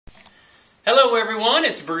Hello everyone,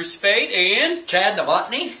 it's Bruce Fate and Chad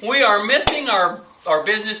Novotny. We are missing our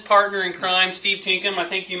business partner in crime, Steve Tinkham. I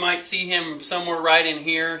think you might see him somewhere right in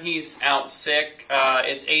here. He's out sick.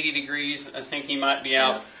 It's 80 degrees. I think he might be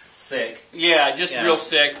out. Yeah, sick. Yeah, just real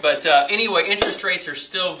sick. But anyway, interest rates are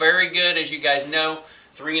still very good, as you guys know.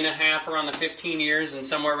 3.5 around the 15 years and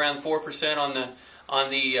somewhere around 4% on the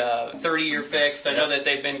 30-year fixed. I know that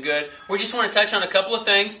they've been good. We just want to touch on a couple of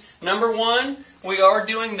things. Number one, we are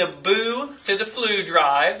doing the Boo to the Flu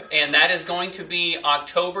drive, and that is going to be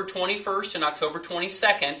October 21st and October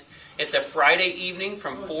 22nd. It's a Friday evening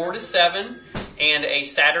from 4 to 7 and a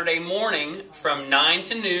Saturday morning from 9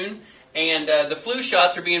 to noon. And the flu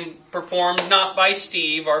shots are being performed not by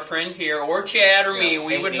Steve, our friend here, or Chad or me.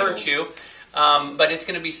 We would hurt you. But it's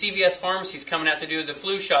going to be CVS Pharmacies coming out to do the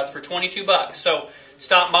flu shots for $22. So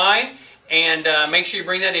stop by and make sure you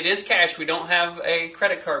bring that. It is cash. We don't have a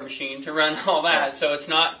credit card machine to run all that, so it's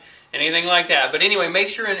not anything like that. But anyway, make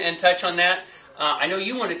sure and touch on that. I know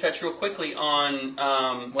you want to touch real quickly on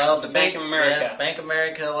the Bank of America. Yeah, Bank of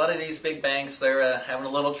America, a lot of these big banks, they're having a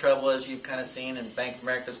little trouble, as you've kind of seen, and Bank of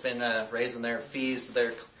America's been raising their fees to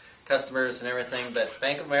their customers and everything, but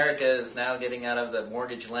Bank of America is now getting out of the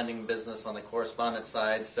mortgage lending business on the correspondent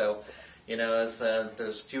side, so as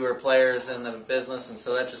there's fewer players in the business, and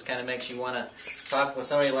so that just kind of makes you want to talk with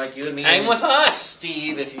somebody like you and me. Hang with us.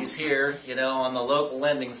 Steve, if he's here, on the local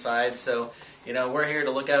lending side, so we're here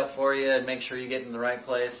to look out for you and make sure you get in the right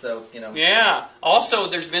place. So, Yeah. Also,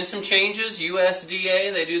 there's been some changes.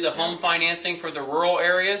 USDA, they do the home financing for the rural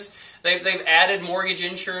areas. They've added mortgage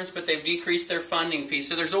insurance, but they've decreased their funding fees.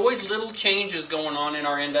 So there's always little changes going on in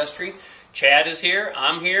our industry. Chad is here,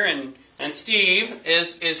 I'm here, and Steve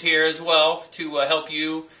is here as well to help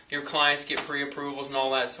you, your clients, get pre-approvals and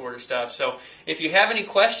all that sort of stuff. So if you have any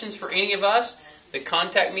questions for any of us, the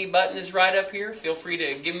Contact Me button is right up here. Feel free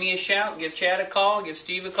to give me a shout, give Chad a call, give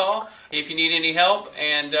Steve a call if you need any help.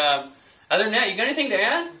 And other than that, you got anything to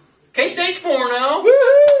add? K-State's 4-0.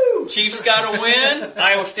 Woohoo! Chiefs got a win.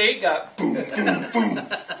 Iowa State got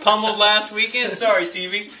pummeled last weekend. Sorry,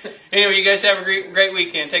 Stevie. Anyway, you guys have a great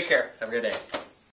weekend. Take care. Have a good day.